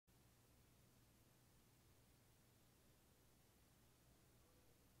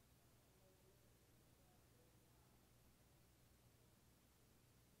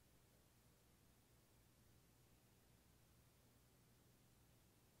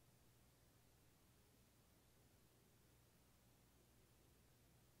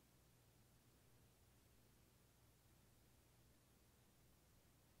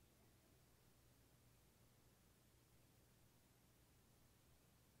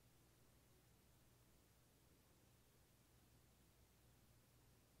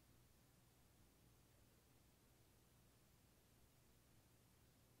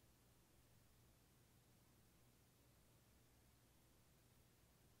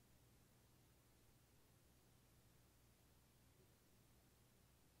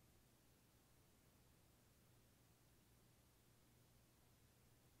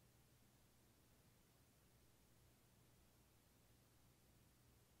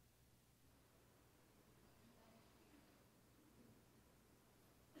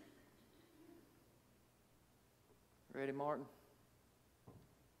Ready, Martin?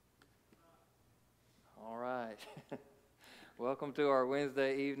 All right. Welcome to our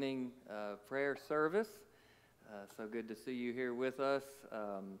Wednesday evening prayer service. So good to see you here with us.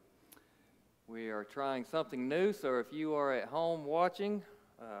 We are trying something new, so if you are at home watching,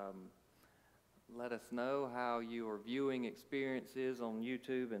 let us know how your viewing experience is on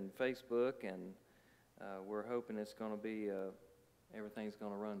YouTube and Facebook, and we're hoping it's going to be, everything's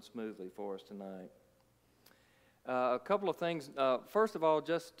going to run smoothly for us tonight. A couple of things. First of all,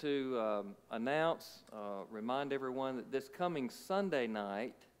 just to announce, remind everyone that this coming Sunday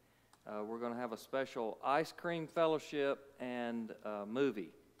night, we're going to have a special ice cream fellowship and movie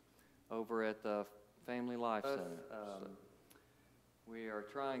over at the Family Life Center. We are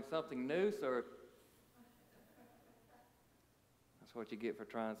trying something new, so that's what you get for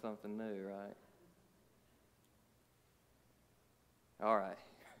trying something new, right? All right.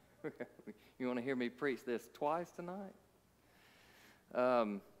 You want to hear me preach this twice tonight?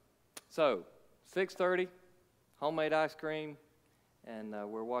 So, 6:30, homemade ice cream, and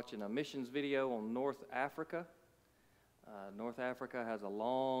we're watching a missions video on North Africa. North Africa has a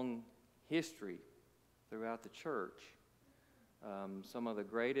long history throughout the church. Some of the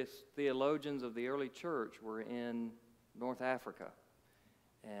greatest theologians of the early church were in North Africa,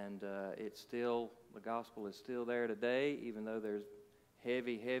 and the gospel is still there today, even though there's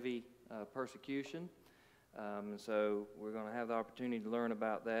heavy persecution. So we're going to have the opportunity to learn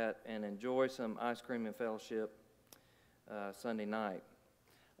about that and enjoy some ice cream and fellowship Sunday night.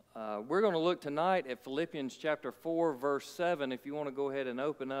 We're going to look tonight at Philippians chapter 4, verse 7. If you want to go ahead and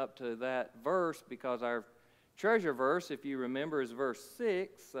open up to that verse, because our treasure verse, if you remember, is verse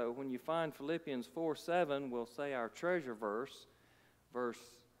 6. So when you find Philippians 4, 7, we'll say our treasure verse, verse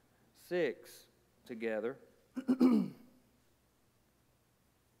 6, together.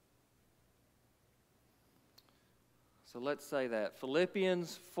 So let's say that.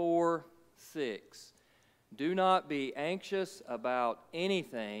 Philippians 4, 6. Do not be anxious about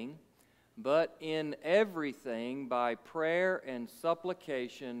anything, but in everything, by prayer and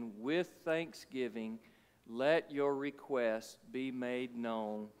supplication with thanksgiving, let your requests be made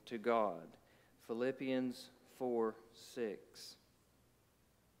known to God. Philippians 4, 6.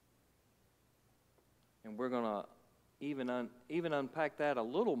 And we're going to even unpack that a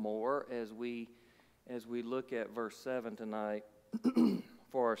little more as we look at verse 7 tonight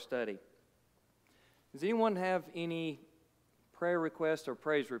for our study. Does anyone have any prayer requests or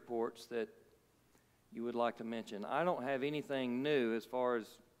praise reports that you would like to mention? I don't have anything new as far as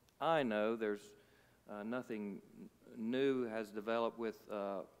I know. There's nothing new has developed with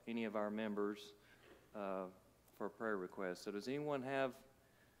any of our members for prayer requests. So does anyone have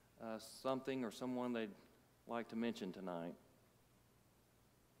something or someone they'd like to mention tonight?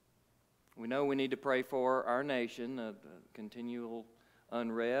 We know we need to pray for our nation, continual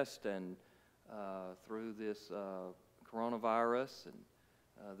unrest, and through this coronavirus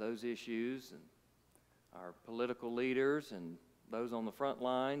and those issues, and our political leaders and those on the front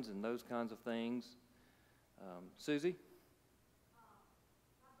lines and those kinds of things. Susie?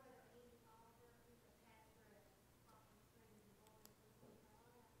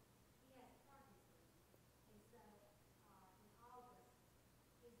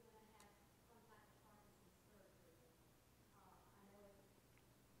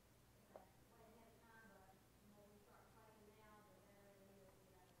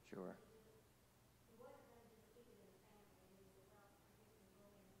 Sure.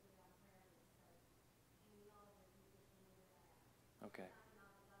 Okay.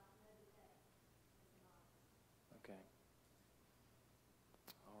 Okay.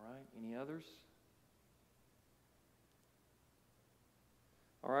 All right. Any others?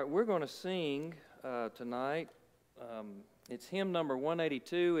 All right. We're going to sing tonight. It's hymn number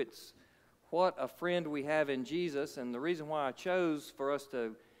 182. It's What a Friend We Have in Jesus. And the reason why I chose for us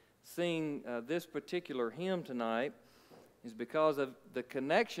to sing this particular hymn tonight is because of the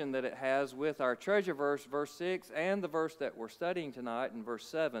connection that it has with our treasure verse, verse 6, and the verse that we're studying tonight in verse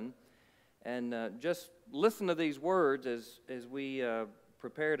 7. And just listen to these words as we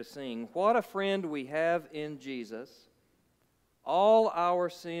prepare to sing. What a friend we have in Jesus, all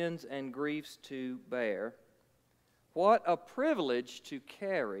our sins and griefs to bear. What a privilege to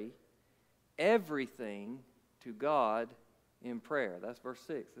carry everything to God in prayer. That's verse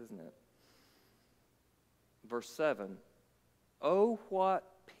 6, isn't it? Verse 7. Oh, what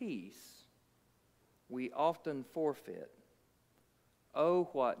peace we often forfeit. Oh,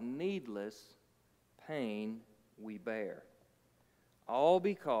 what needless pain we bear. All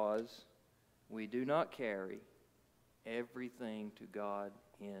because we do not carry everything to God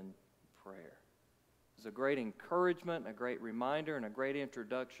in prayer. is a great encouragement, a great reminder, and a great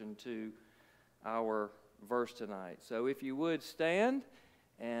introduction to our verse tonight. So if you would stand,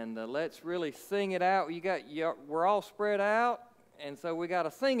 and let's really sing it out. We're all spread out, and so we got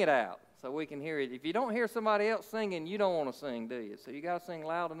to sing it out so we can hear it. If you don't hear somebody else singing, you don't want to sing, do you? So you got to sing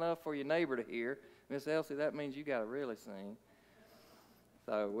loud enough for your neighbor to hear. Miss Elsie, that means you got to really sing.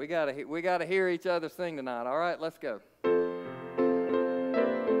 So we got to hear each other sing tonight. All right, let's go.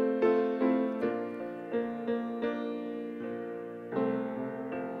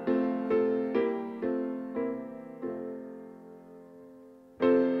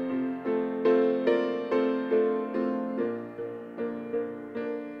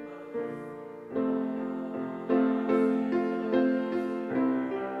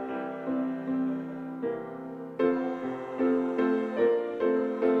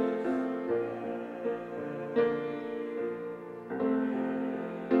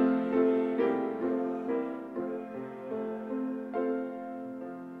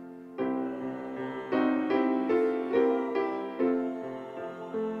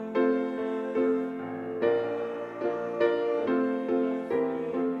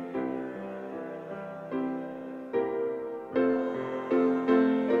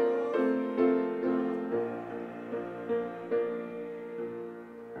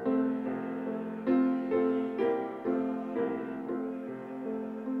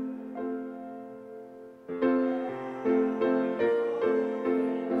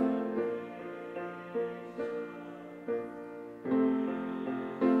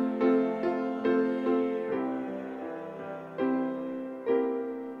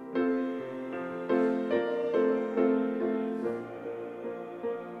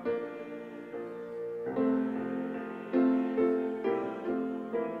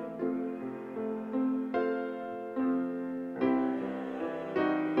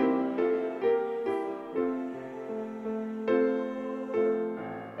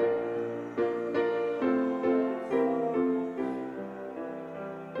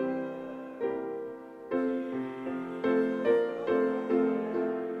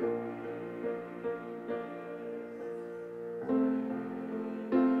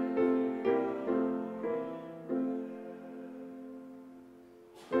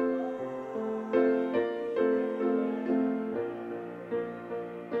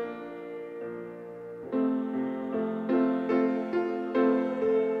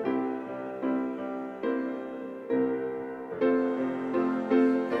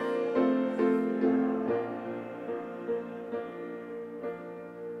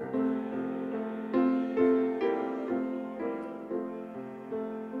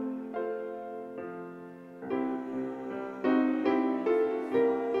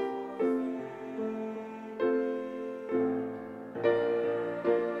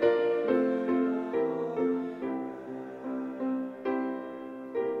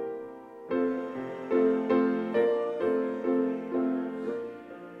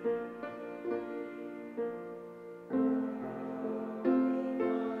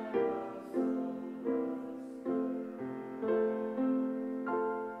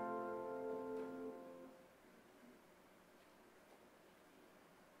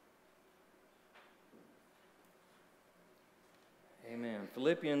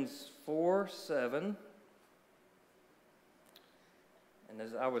 Philippians 4:7. And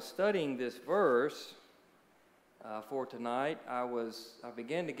as I was studying this verse for tonight, I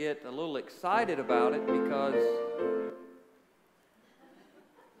began to get a little excited about it because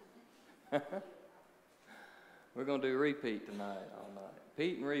we're going to do repeat tonight all night.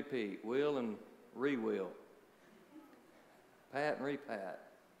 Pete and repeat, will and re-will, pat and repat.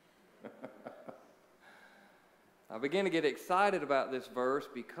 I began to get excited about this verse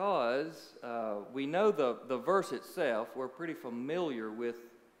because we know the verse itself. We're pretty familiar with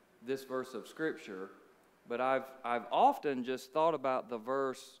this verse of Scripture, but I've often just thought about the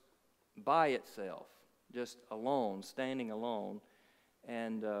verse by itself, just alone, standing alone.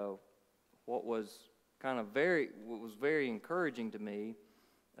 And what was very encouraging to me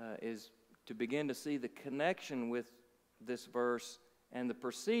is to begin to see the connection with this verse and the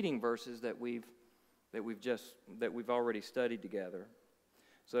preceding verses that we've already studied together.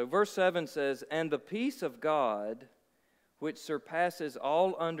 So verse 7 says, "And the peace of God, which surpasses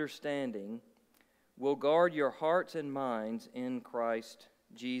all understanding, will guard your hearts and minds in Christ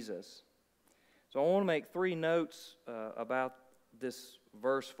Jesus." So I want to make 3 notes about this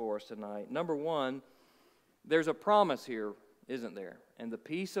verse for us tonight. Number 1, there's a promise here, isn't there? "And the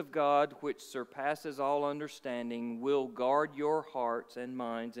peace of God, which surpasses all understanding, will guard your hearts and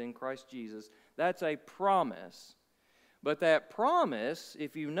minds in Christ Jesus." That's a promise. But that promise,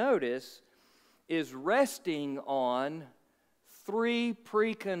 if you notice, is resting on three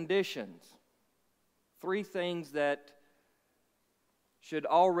preconditions, three things that should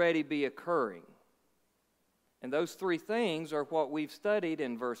already be occurring. And those three things are what we've studied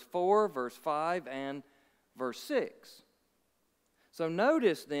in verse 4, verse 5, and verse 6. So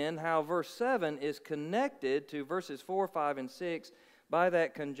notice then how verse 7 is connected to verses 4, 5, and 6 by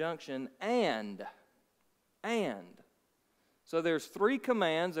that conjunction and. So there's three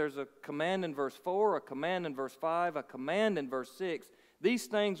commands. There's a command in verse 4, a command in verse 5, a command in verse 6. These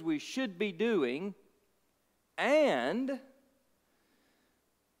things we should be doing, and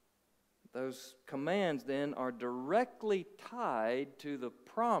those commands then are directly tied to the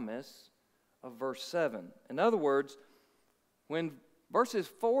promise of verse 7. In other words, when verses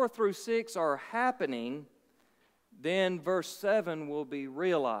 4 through 6 are happening, then verse 7 will be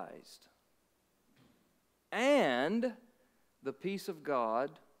realized. And the peace of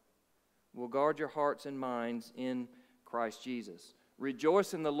God will guard your hearts and minds in Christ Jesus.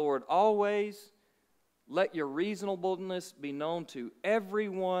 Rejoice in the Lord always. Let your reasonableness be known to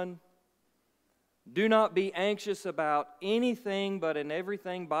everyone. Do not be anxious about anything, but in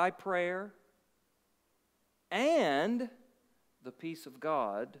everything by prayer. And the peace of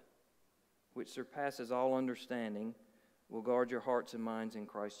God, which surpasses all understanding, will guard your hearts and minds in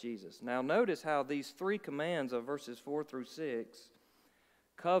Christ Jesus. Now notice how these three commands of verses 4 through 6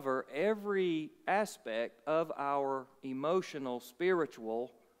 cover every aspect of our emotional,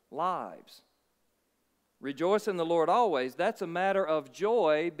 spiritual lives. Rejoice in the Lord always. That's a matter of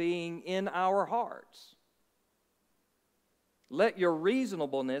joy being in our hearts. Let your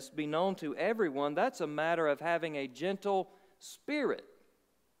reasonableness be known to everyone. That's a matter of having a gentle spirit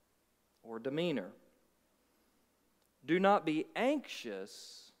or demeanor. Do not be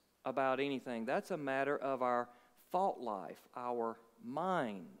anxious about anything. That's a matter of our thought life, our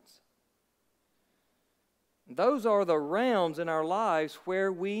minds. Those are the realms in our lives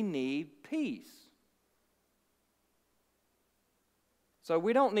where we need peace. So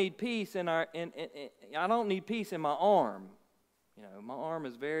we don't need peace I don't need peace in my arm. You know, my arm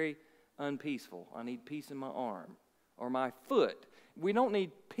is very unpeaceful. I need peace in my arm or my foot. We don't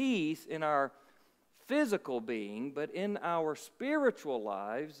need peace in our physical being, but in our spiritual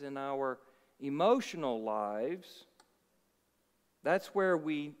lives, in our emotional lives, that's where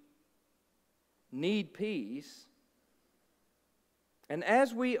we need peace. And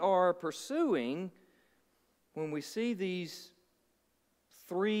as we are pursuing, when we see these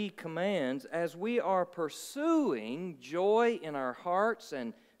three commands, as we are pursuing joy in our hearts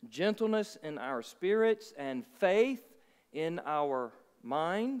and gentleness in our spirits and faith in our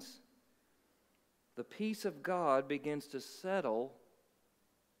minds, the peace of God begins to settle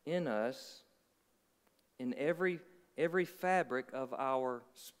in us in every fabric of our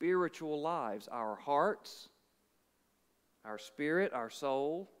spiritual lives, our hearts, our spirit, our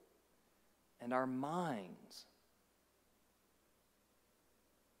soul, and our minds.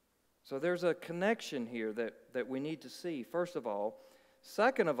 So there's a connection here that we need to see, first of all.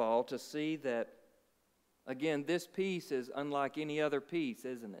 Second of all, to see that, again, this peace is unlike any other peace,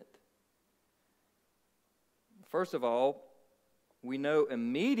 isn't it? First of all, we know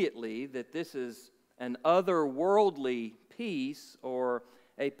immediately that this is an otherworldly peace, or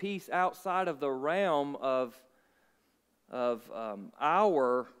a peace outside of the realm of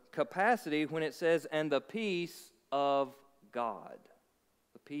our capacity when it says, and the peace of God.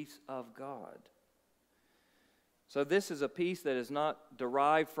 The peace of God. So this is a peace that is not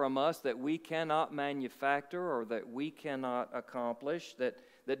derived from us, that we cannot manufacture or that we cannot accomplish, that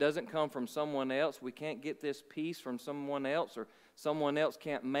doesn't come from someone else. We can't get this peace from someone else, or someone else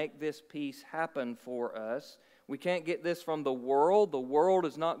can't make this peace happen for us. We can't get this from the world. The world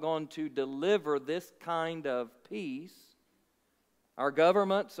is not going to deliver this kind of peace. Our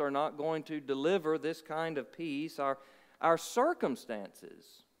governments are not going to deliver this kind of peace. Our circumstances.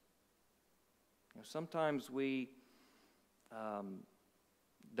 Sometimes we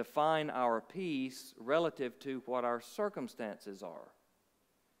define our peace relative to what our circumstances are.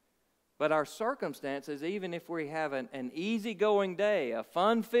 But our circumstances, even if we have an easygoing day, a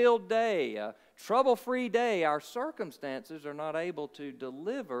fun-filled day, a trouble-free day, our circumstances are not able to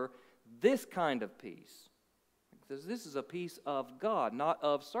deliver this kind of peace. Because this is a peace of God, not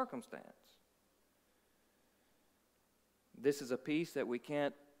of circumstance. This is a peace that we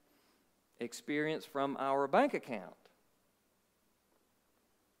can't experience from our bank account.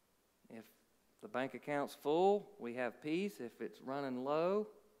 If the bank account's full, we have peace. If it's running low,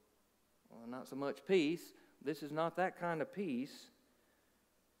 well, not so much peace. This is not that kind of peace.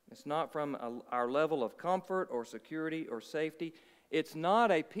 It's not from our level of comfort or security or safety. It's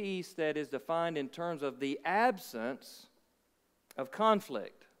not a peace that is defined in terms of the absence of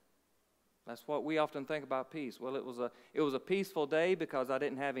conflict. That's what we often think about peace. Well, it was a peaceful day because I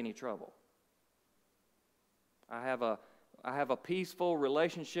didn't have any trouble. I have a peaceful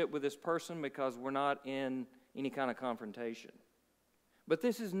relationship with this person because we're not in any kind of confrontation. But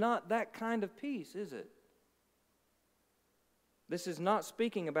this is not that kind of peace, is it? This is not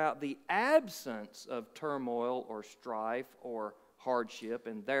speaking about the absence of turmoil or strife or hardship,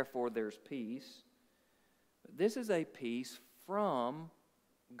 and therefore there's peace. This is a peace from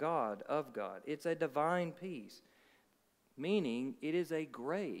God, of God. It's a divine peace, meaning it is a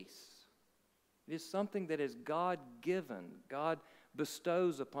grace. It is something that is God-given. God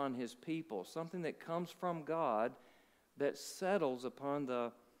bestows upon His people, something that comes from God that settles upon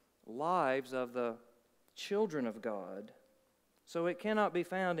the lives of the children of God. So it cannot be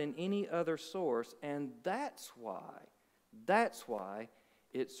found in any other source, and that's why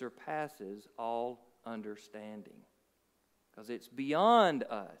it surpasses all understanding. Because it's beyond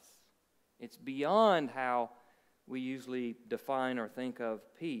us. It's beyond how we usually define or think of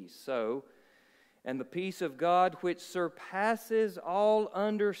peace. So, and the peace of God which surpasses all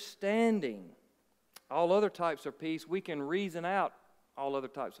understanding. All other types of peace, we can reason out all other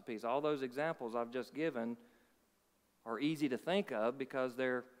types of peace. All those examples I've just given are easy to think of because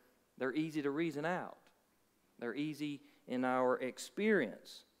they're easy to reason out. They're easy in our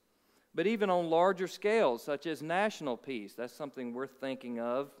experience. But even on larger scales, such as national peace, that's something we're thinking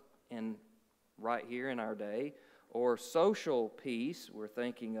of right here in our day, or social peace we're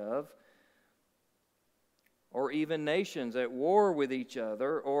thinking of, or even nations at war with each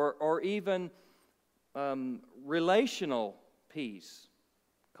other, or even relational peace,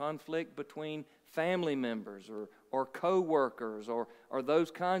 conflict between family members or co-workers or those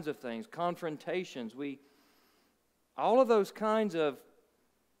kinds of things, confrontations. All of those kinds of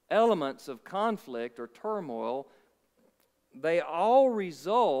elements of conflict or turmoil, they all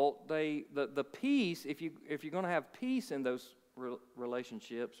result, the peace, if you're going to have peace in those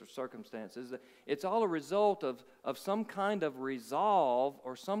relationships or circumstances, it's all a result of some kind of resolve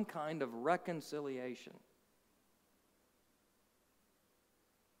or some kind of reconciliation.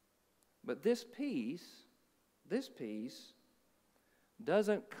 But this peace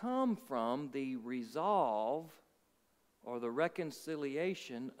doesn't come from the resolve or the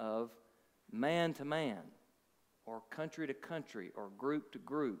reconciliation of man to man, or country to country, or group to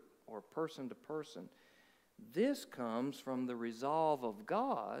group, or person to person. This comes from the resolve of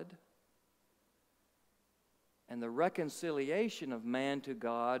God and the reconciliation of man to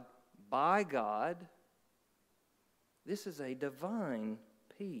God by God. This is a divine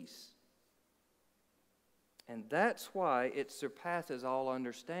peace. And that's why it surpasses all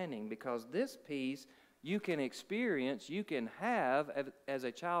understanding, because this peace you can experience, you can have as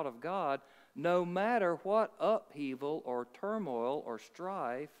a child of God, no matter what upheaval or turmoil or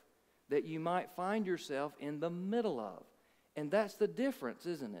strife that you might find yourself in the middle of. And that's the difference,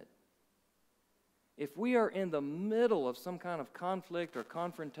 isn't it? If we are in the middle of some kind of conflict or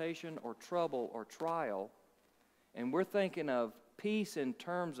confrontation or trouble or trial, and we're thinking of peace in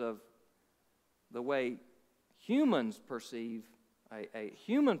terms of the way humans perceive a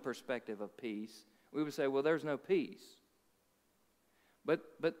human perspective of peace, we would say, well, there's no peace. But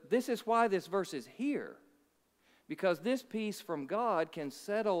this is why this verse is here. Because this peace from God can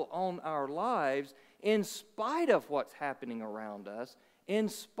settle on our lives in spite of what's happening around us, in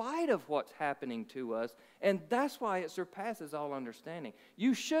spite of what's happening to us, and that's why it surpasses all understanding.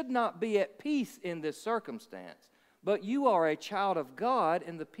 You should not be at peace in this circumstance, but you are a child of God,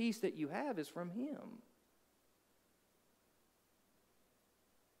 and the peace that you have is from Him.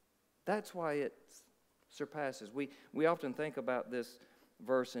 That's why it surpasses. We often think about this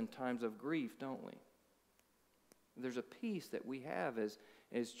verse in times of grief, don't we? There's a peace that we have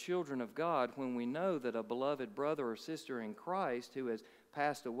as children of God when we know that a beloved brother or sister in Christ who has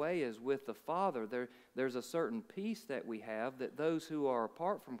passed away is with the Father. There's a certain peace that we have that those who are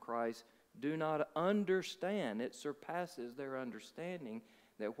apart from Christ do not understand. It surpasses their understanding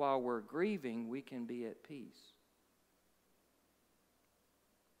that while we're grieving, we can be at peace.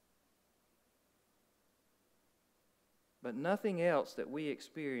 But nothing else that we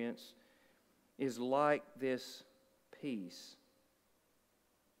experience is like this peace.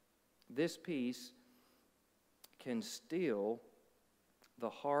 This peace can still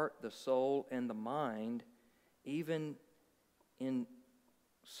the heart, the soul, and the mind, even in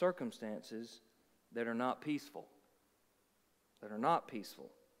circumstances that are not peaceful. That are not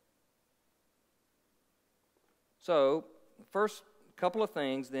peaceful. So, first couple of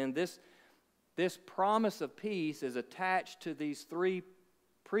things then, this this promise of peace is attached to these three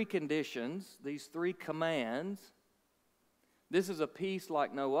preconditions, these three commands. This is a peace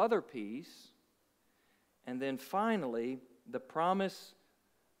like no other peace. And then finally,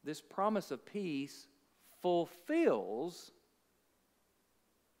 this promise of peace fulfills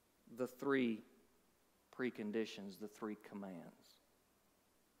the three preconditions, the three commands.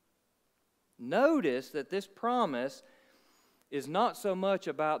 Notice that this promise is not so much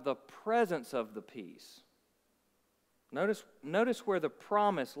about the presence of the peace. Notice where the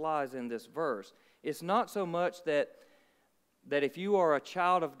promise lies in this verse. It's not so much that if you are a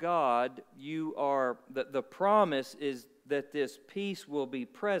child of God, the promise is that this peace will be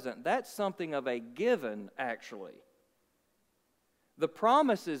present. That's something of a given, actually. The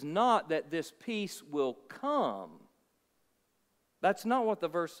promise is not that this peace will come. That's not what the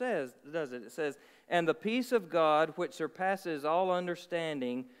verse says, does it? It says, "And the peace of God, which surpasses all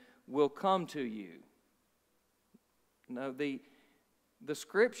understanding, will come to you." No, the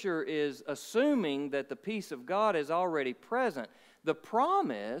Scripture is assuming that the peace of God is already present. The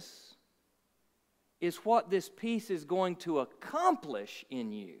promise is what this peace is going to accomplish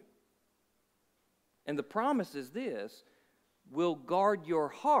in you. And the promise is this: will guard your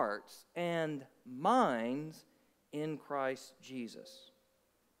hearts and minds in Christ Jesus.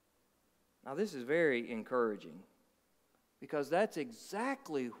 Now, this is very encouraging, because that's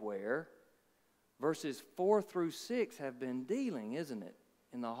exactly where verses 4 through 6 have been dealing, isn't it?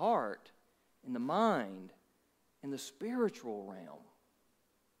 In the heart, in the mind, in the spiritual realm.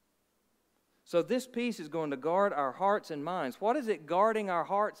 So this peace is going to guard our hearts and minds. What is it guarding our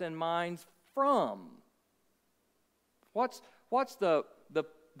hearts and minds from? What's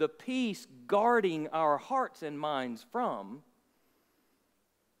the peace guarding our hearts and minds from?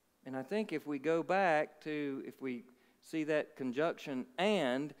 And I think if we go back to, if we see that conjunction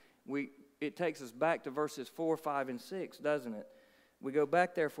and, it takes us back to verses 4, 5, and 6, doesn't it? We go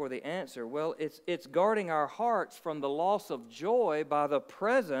back there for the answer. Well, it's guarding our hearts from the loss of joy by the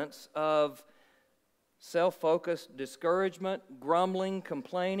presence of self-focused discouragement, grumbling,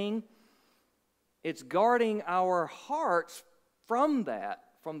 complaining. It's guarding our hearts from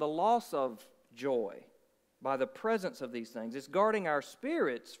that, from the loss of joy by the presence of these things. It's guarding our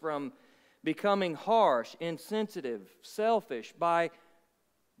spirits from becoming harsh, insensitive, selfish by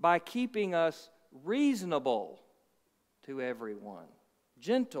keeping us reasonable to everyone,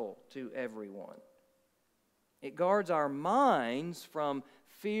 gentle to everyone. It guards our minds from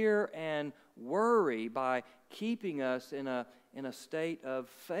fear and worry by keeping us in a state of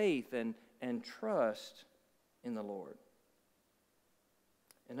faith and trust in the Lord.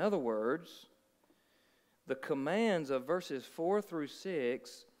 In other words, the commands of verses 4 through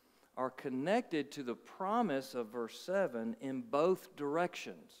 6 are connected to the promise of verse 7 in both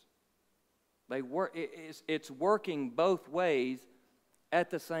directions. It's working both ways at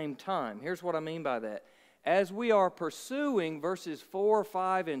the same time. Here's what I mean by that. As we are pursuing verses 4,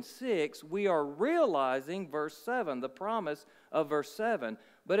 5, and 6, we are realizing verse 7, the promise of verse 7.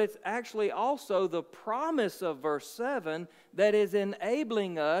 But it's actually also the promise of verse 7 that is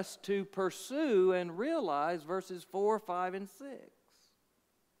enabling us to pursue and realize verses 4, 5, and 6.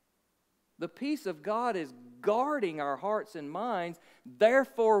 The peace of God is guarding our hearts and minds.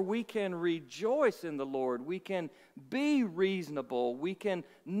 Therefore, we can rejoice in the Lord. We can be reasonable. We can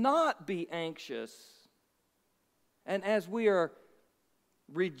not be anxious. And as we are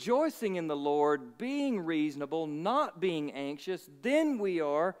rejoicing in the Lord, being reasonable, not being anxious, then we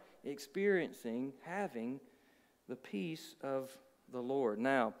are having the peace of the Lord.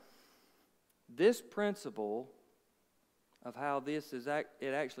 Now, this principle of how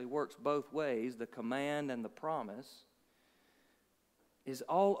it actually works both ways, the command and the promise, is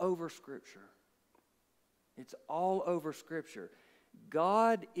all over Scripture. It's all over Scripture.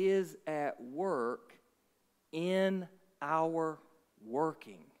 God is at work in our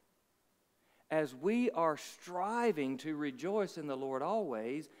working. As we are striving to rejoice in the Lord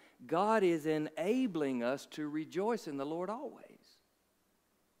always, God is enabling us to rejoice in the Lord always.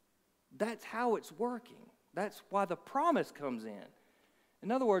 That's how it's working. That's why the promise comes in. In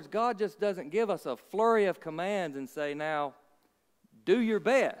other words, God just doesn't give us a flurry of commands and say, now, do your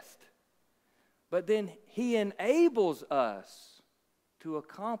best. But then He enables us to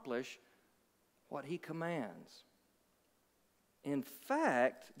accomplish what He commands. In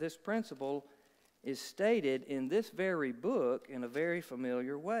fact, this principle is stated in this very book in a very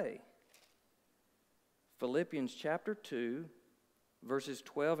familiar way. Philippians chapter 2, verses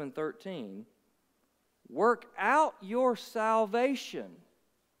 12 and 13. Work out your salvation.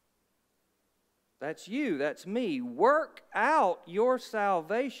 That's you, that's me. Work out your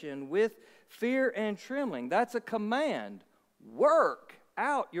salvation with fear and trembling. That's a command. Work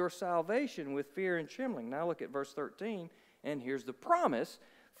out your salvation with fear and trembling. Now look at verse 13, and here's the promise.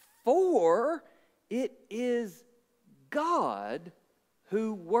 For it is God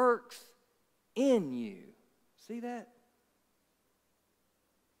who works in you. See that?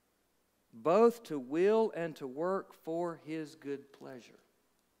 Both to will and to work for His good pleasure.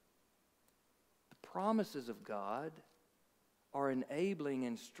 The promises of God are enabling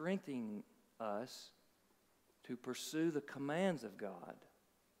and strengthening us to pursue the commands of God.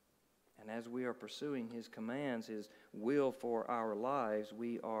 And as we are pursuing His commands, His will for our lives,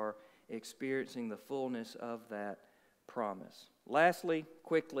 we are experiencing the fullness of that promise. Lastly,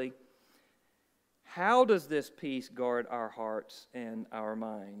 quickly, how does this peace guard our hearts and our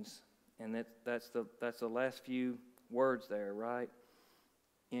minds? And that's the last few words there, right?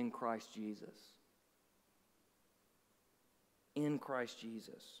 In Christ Jesus. In Christ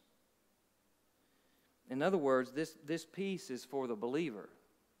Jesus. In other words, this peace is for the believer.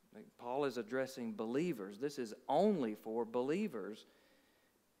 Paul is addressing believers. This is only for believers.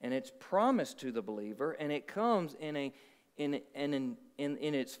 And it's promised to the believer, and it comes in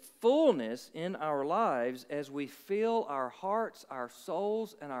its fullness in our lives as we fill our hearts, our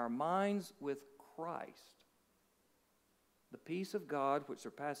souls, and our minds with Christ. The peace of God, which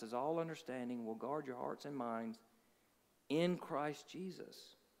surpasses all understanding, will guard your hearts and minds in Christ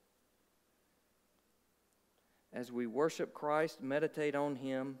Jesus. As we worship Christ, meditate on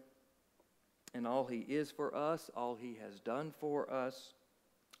Him and all He is for us, all He has done for us,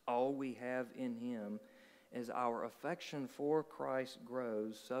 all we have in Him, as our affection for Christ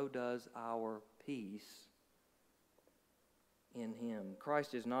grows, so does our peace in Him.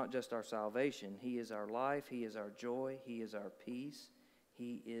 Christ is not just our salvation. He is our life. He is our joy. He is our peace.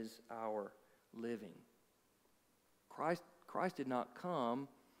 He is our living. Christ did not come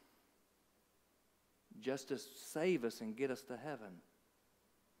just to save us and get us to heaven.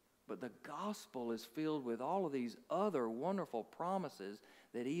 But the gospel is filled with all of these other wonderful promises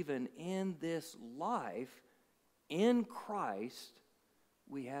that even in this life, in Christ,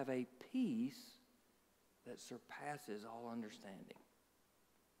 we have a peace that surpasses all understanding.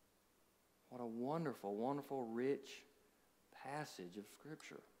 What a wonderful, wonderful, rich passage of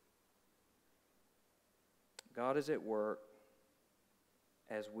Scripture. God is at work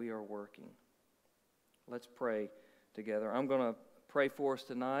as we are working. Let's pray together. I'm going to pray for us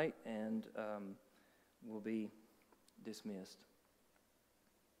tonight, and we'll be dismissed.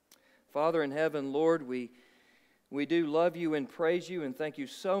 Father in heaven, Lord, we do love you and praise you and thank you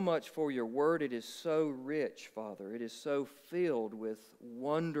so much for your word. It is so rich, Father. It is so filled with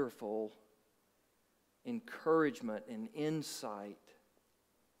wonderful encouragement and insight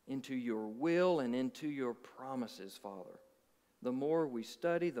into your will and into your promises, Father. The more we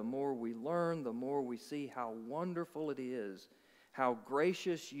study, the more we learn, the more we see how wonderful it is, how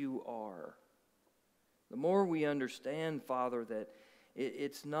gracious you are. The more we understand, Father, that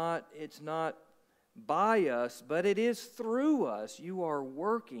it's not by us, but it is through us. You are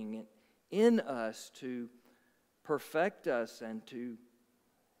working in us to perfect us and to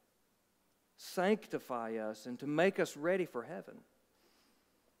sanctify us and to make us ready for heaven.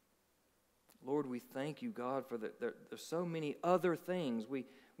 Lord, we thank you, God, for there's so many other things.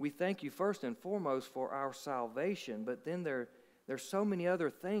 We thank you first and foremost for our salvation, but then there's so many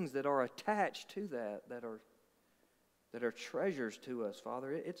other things that are attached to that are treasures to us,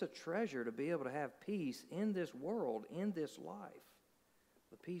 Father. It's a treasure to be able to have peace in this world, in this life,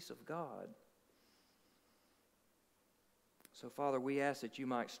 the peace of God. So, Father, we ask that you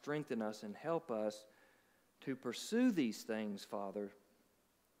might strengthen us and help us to pursue these things, Father,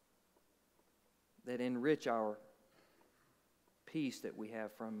 that enrich our peace that we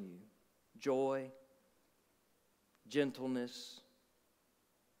have from you. Joy, gentleness,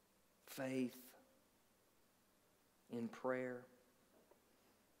 faith, in prayer.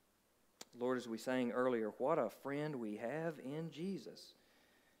 Lord, as we sang earlier, what a friend we have in Jesus.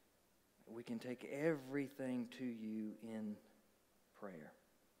 We can take everything to you in prayer.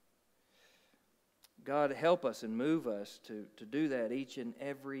 God, help us and move us to do that each and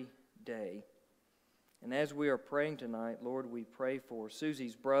every day. And as we are praying tonight, Lord, we pray for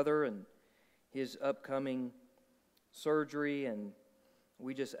Susie's brother and his upcoming surgery, and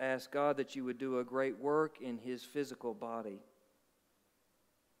we just ask, God, that you would do a great work in his physical body.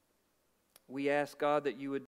 We ask, God, that you would